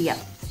the idea.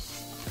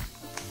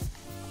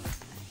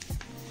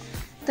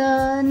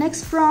 The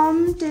next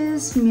prompt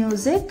is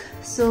music.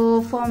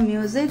 So for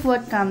music,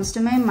 what comes to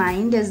my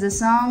mind is the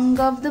song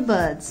of the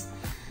birds.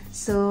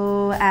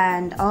 So,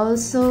 and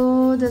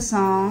also the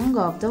song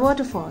of the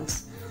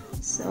waterfalls.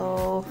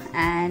 So,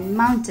 and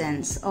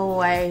mountains. Oh,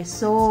 I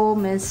so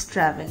miss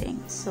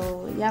traveling.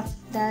 So yeah,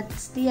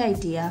 that's the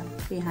idea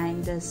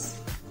behind this.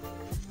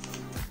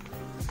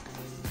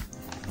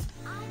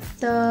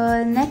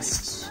 The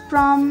next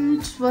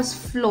prompt was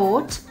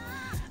float.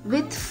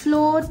 With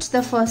float,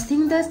 the first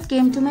thing that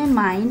came to my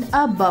mind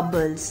are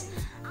bubbles.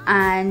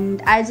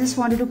 And I just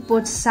wanted to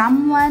put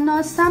someone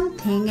or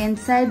something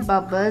inside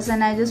bubbles,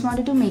 and I just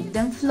wanted to make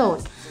them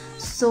float.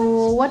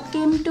 So what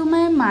came to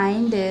my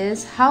mind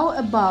is, how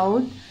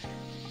about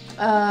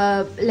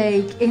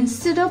like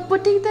instead of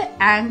putting the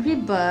angry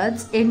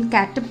birds in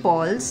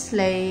catapults,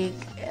 like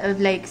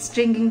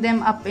stringing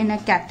them up in a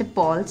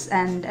catapults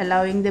and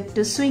allowing them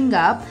to swing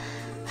up,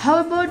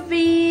 how about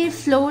we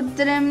float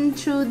them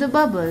through the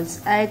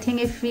bubbles? I think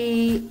if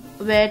we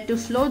were to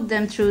float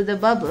them through the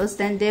bubbles,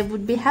 then they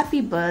would be happy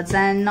birds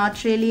and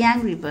not really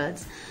angry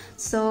birds.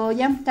 So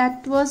yeah,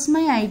 that was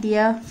my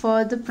idea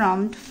for the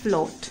prompt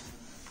float.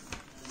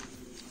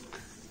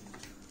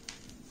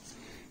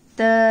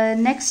 The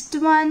next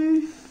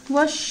one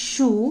was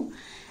shoe.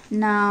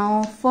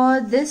 Now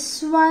for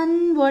this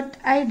one, what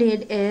I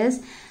did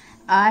is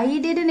I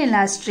did an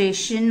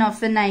illustration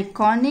of an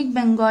iconic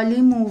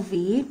Bengali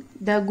movie,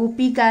 the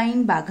Gupi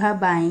Gain Bagha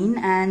Bain,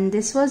 and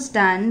this was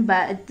done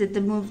by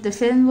the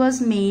film was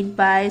made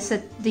by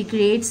the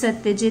great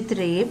Satyajit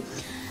Ray,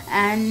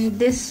 and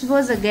this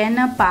was again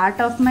a part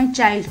of my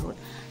childhood.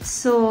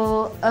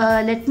 So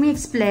let me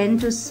explain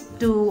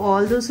to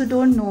all those who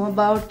don't know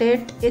about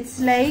it. It's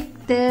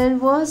like there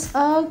was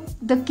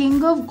the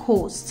king of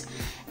ghosts,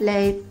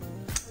 like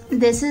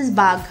this is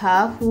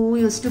Bagha, who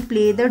used to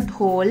play the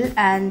dhol,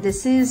 and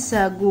this is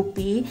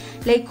Gopi,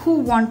 like, who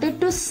wanted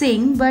to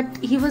sing, but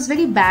he was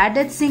very bad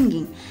at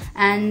singing.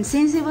 And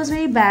since he was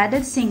very bad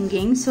at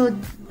singing, so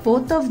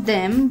both of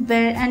them were,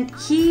 and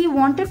he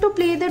wanted to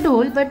play the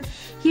dhol, but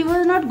he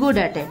was not good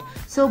at it.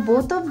 So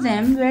both of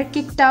them were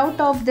kicked out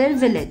of their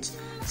village.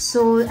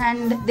 So,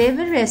 and they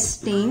were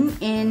resting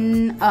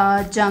in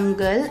a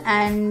jungle,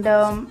 and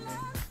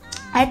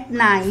at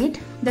night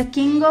the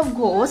king of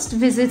ghosts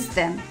visits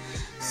them.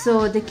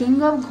 So the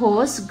king of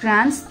ghosts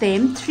grants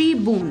them 3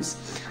 boons.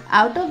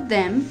 Out of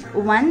them,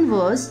 one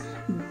was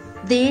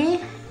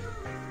they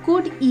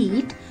could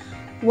eat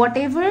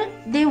whatever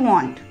they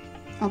want.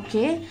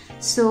 Okay,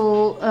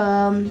 so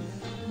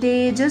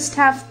they just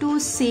have to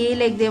say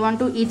like they want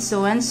to eat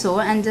so and so,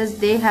 and just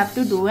they have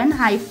to do an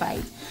high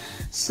five.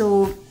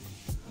 So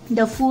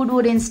the food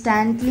would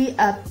instantly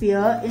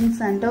appear in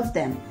front of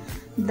them.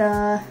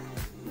 The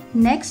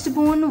next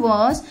boon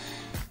was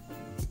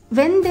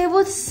when they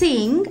would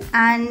sing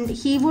and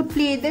he would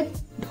play the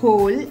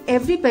dhol,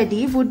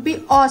 everybody would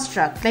be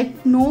awestruck.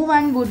 Like no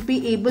one would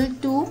be able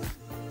to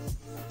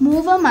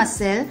move a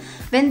muscle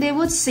when they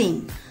would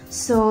sing.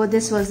 So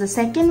this was the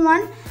second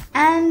one.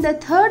 And the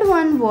third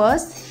one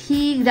was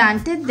he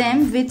granted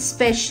them with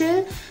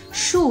special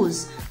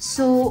shoes.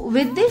 So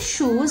with these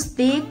shoes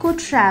they could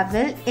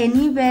travel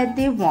anywhere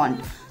they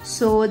want.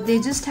 So they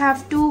just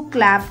have to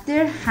clap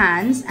their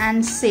hands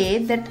and say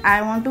that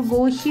I want to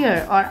go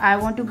here or I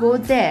want to go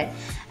there,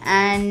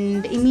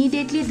 and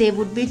immediately they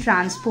would be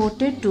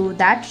transported to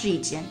that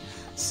region.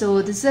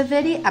 So this is a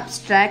very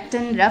abstract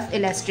and rough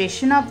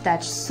illustration of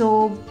that.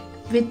 So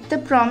with the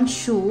prompt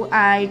shoe,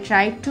 I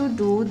tried to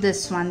do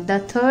this one, the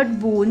third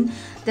boon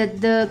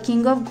that the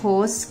king of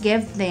ghosts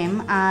gave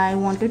them. I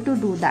wanted to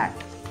do that.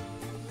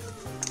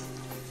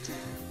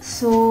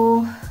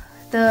 So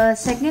the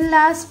second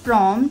last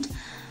prompt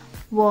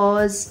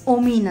was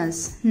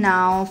ominous.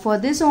 Now for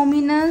this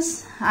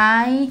ominous,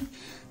 I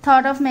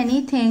thought of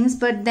many things,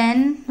 but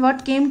then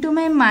what came to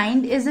my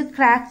mind is a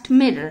cracked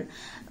mirror.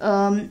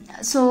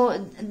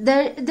 So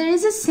there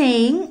is a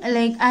saying,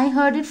 like I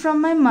heard it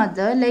from my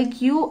mother,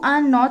 like you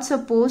are not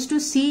supposed to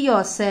see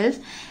yourself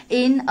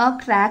in a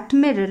cracked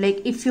mirror.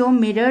 Like if your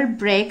mirror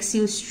breaks,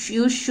 you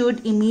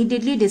should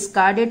immediately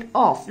discard it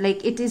off.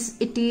 Like it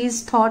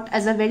is thought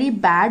as a very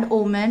bad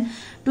omen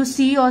to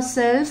see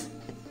yourself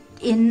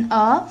in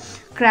a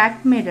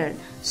cracked mirror.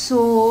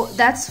 So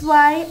that's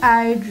why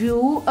I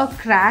drew a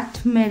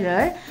cracked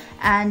mirror,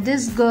 and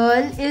this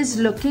girl is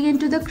looking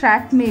into the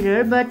cracked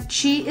mirror, but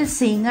she is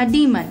seeing a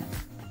demon.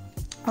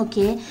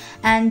 Okay,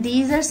 and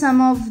these are some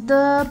of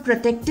the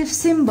protective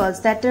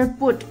symbols that are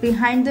put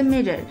behind the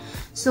mirror.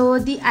 So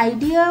the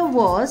idea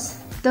was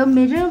the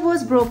mirror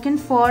was broken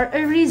for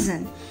a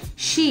reason.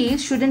 She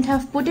shouldn't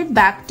have put it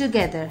back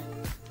together.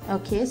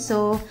 Okay,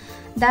 so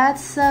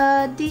that's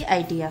the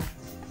idea.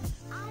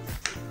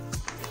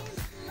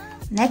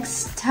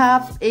 Next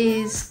up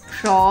is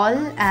crawl,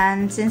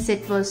 and since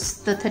it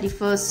was the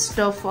 31st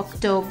of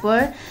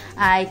October,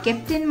 I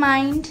kept in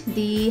mind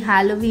the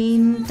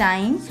Halloween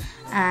time,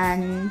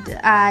 and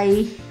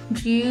I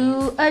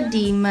drew a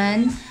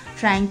demon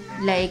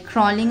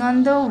crawling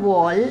on the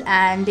wall,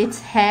 and its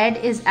head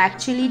is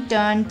actually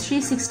turned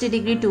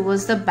 360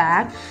 towards the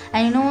back.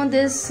 I know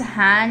this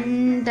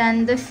hand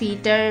and the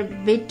feet are a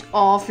bit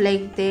off,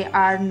 like they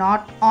are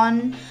not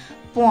on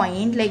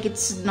point, like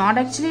it's not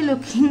actually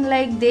looking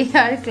like they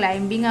are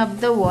climbing up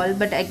the wall,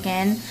 but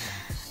again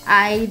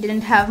I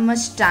didn't have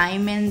much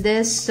time in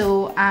this,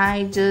 so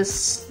I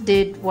just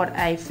did what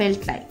I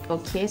felt like.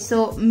 Okay,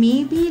 so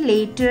maybe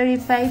later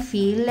if I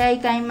feel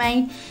like I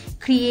might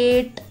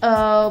create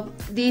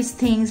these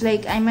things,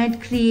 like I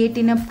might create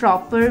in a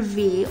proper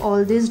way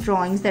all these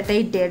drawings that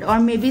I did,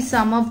 or maybe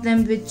some of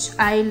them which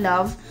I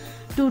love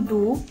to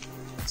do.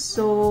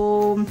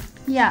 So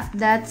yeah,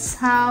 that's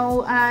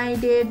how I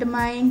did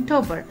my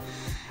Inktober.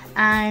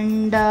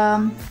 And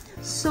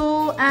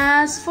so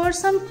as for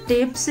some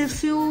tips,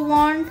 if you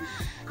want,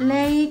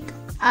 like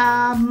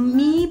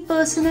me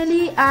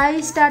personally, I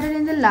started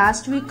in the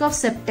last week of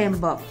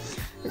September.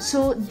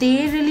 So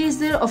they release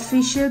their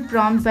official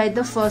prompt by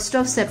the 1st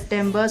of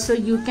September, so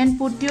you can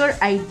put your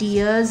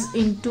ideas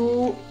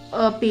into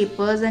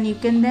papers and you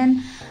can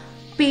then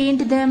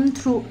paint them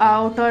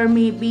throughout, or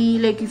maybe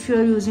like if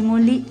you're using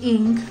only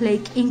ink,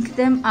 like ink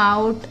them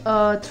out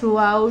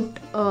throughout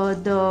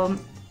the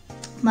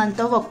month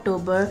of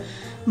October.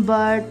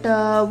 But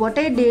what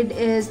I did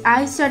is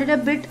I started a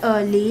bit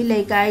early.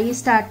 Like I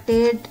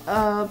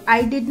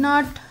did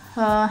not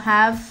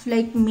have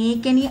like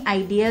make any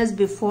ideas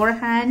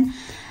beforehand.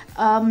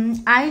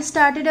 I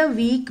started a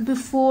week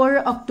before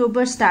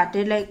October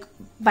started, like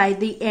by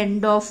the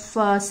end of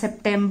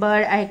September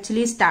I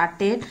actually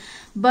started,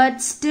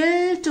 but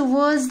still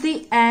towards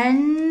the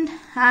end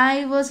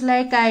I was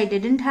like I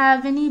didn't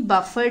have any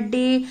buffer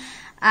day.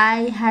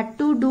 I had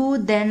to do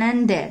then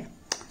and there.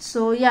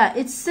 So yeah,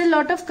 it's a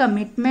lot of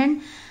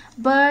commitment,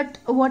 but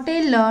what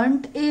I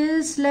learned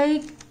is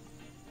like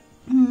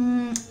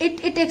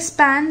it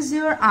expands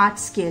your art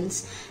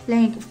skills.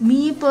 Like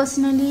me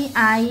personally,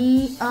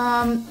 I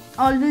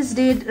always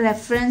did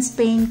reference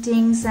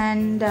paintings,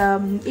 and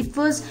it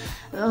was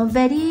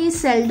very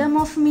seldom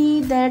of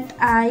me that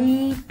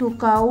I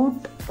took out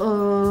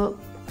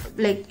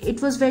like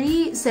it was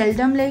very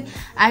seldom like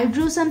I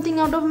drew something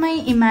out of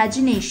my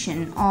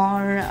imagination,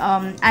 or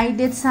I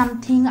did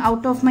something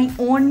out of my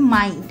own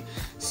mind.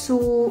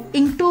 So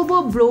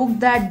Inktober broke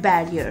that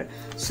barrier.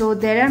 So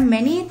there are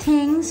many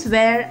things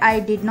where I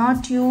did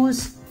not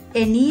use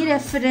any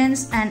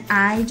reference and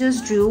I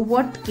just drew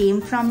what came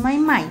from my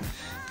mind.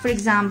 For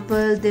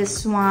example,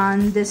 this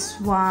one,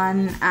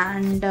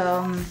 and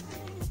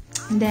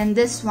then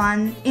this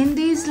one. In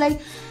these, like,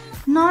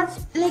 not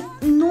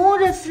like no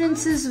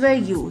references were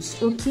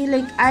used. Okay,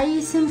 like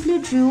I simply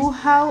drew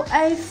how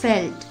I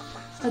felt.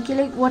 Okay,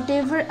 like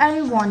whatever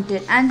I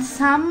wanted. And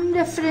some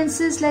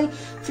references, like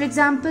for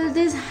example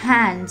these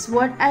hands,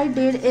 what I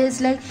did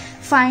is like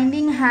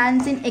finding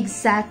hands in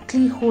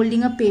exactly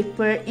holding a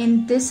paper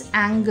in this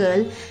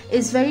angle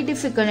is very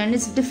difficult, and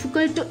it's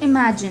difficult to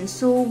imagine.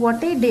 So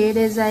what I did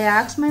is I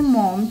asked my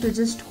mom to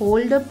just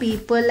hold a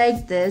paper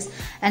like this,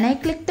 and I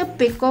clicked a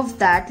pic of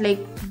that, like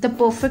the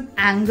perfect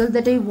angle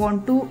that I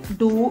want to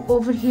do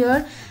over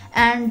here.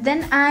 And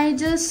then I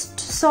just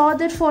saw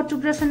that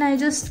photograph and I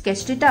just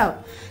sketched it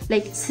out.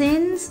 Like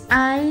since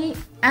I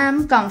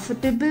am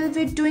comfortable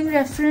with doing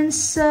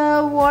reference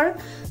work,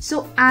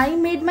 so I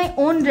made my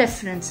own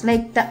reference.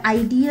 Like the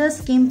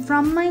ideas came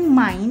from my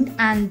mind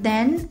and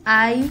then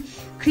I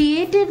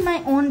created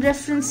my own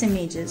reference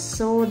images.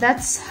 So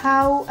that's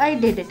how I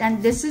did it,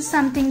 and this is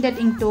something that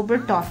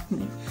Inktober taught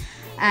me.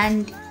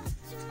 And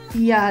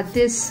yeah,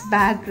 this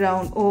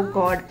background, oh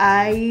god,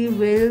 I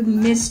will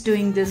miss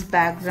doing this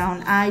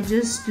background. I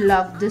just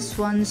love this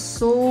one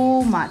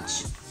so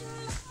much.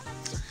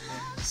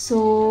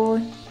 So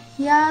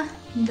yeah,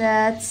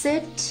 that's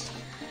it.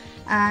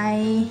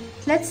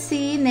 Let's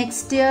see,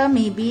 next year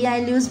maybe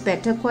I'll use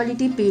better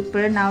quality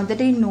paper now that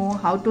I know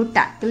how to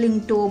tackle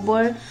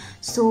Inktober.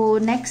 So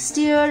next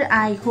year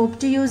I hope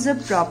to use a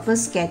proper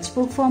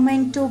sketchbook for my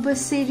Inktober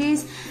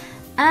series,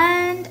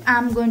 and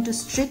I'm going to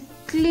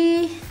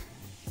strictly,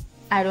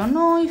 I don't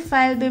know if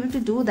I'll be able to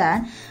do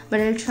that,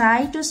 but I'll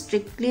try to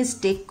strictly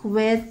stick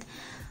with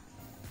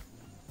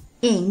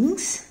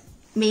inks.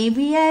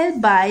 Maybe I'll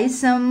buy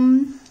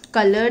some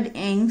colored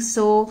inks.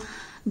 So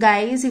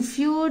guys, if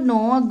you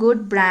know a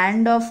good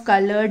brand of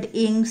colored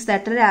inks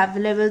that are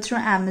available through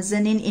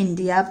Amazon in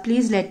India,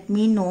 please let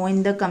me know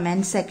in the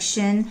comment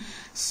section.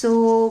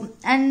 So,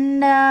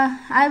 and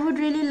I would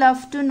really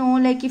love to know,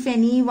 like, if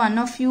any one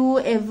of you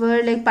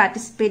ever like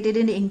participated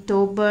in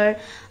Inktober,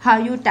 how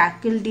you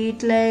tackled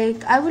it.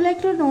 Like I would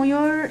like to know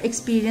your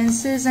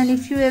experiences, and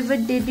if you ever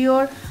did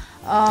your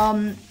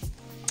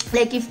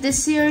like if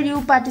this year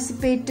you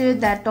participated,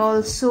 that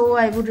also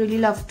I would really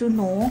love to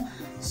know.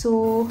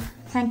 So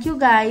thank you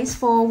guys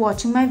for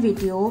watching my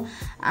video,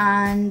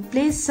 and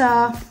please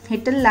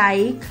hit a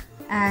like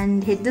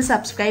and hit the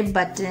subscribe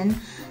button.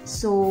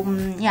 So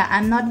yeah,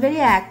 I'm not very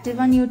active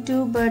on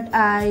YouTube, but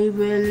I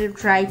will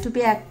try to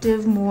be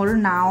active more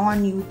now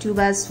on YouTube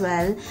as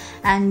well.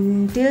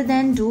 And till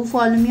then, do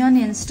follow me on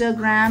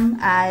Instagram.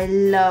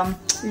 I'll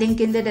link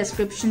in the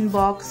description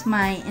box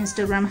my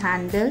Instagram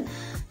handle.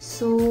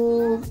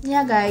 So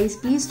yeah guys,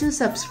 please do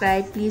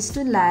subscribe, please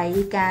do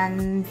like,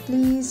 and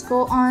please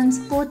go on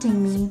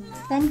supporting me.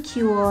 Thank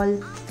you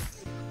all.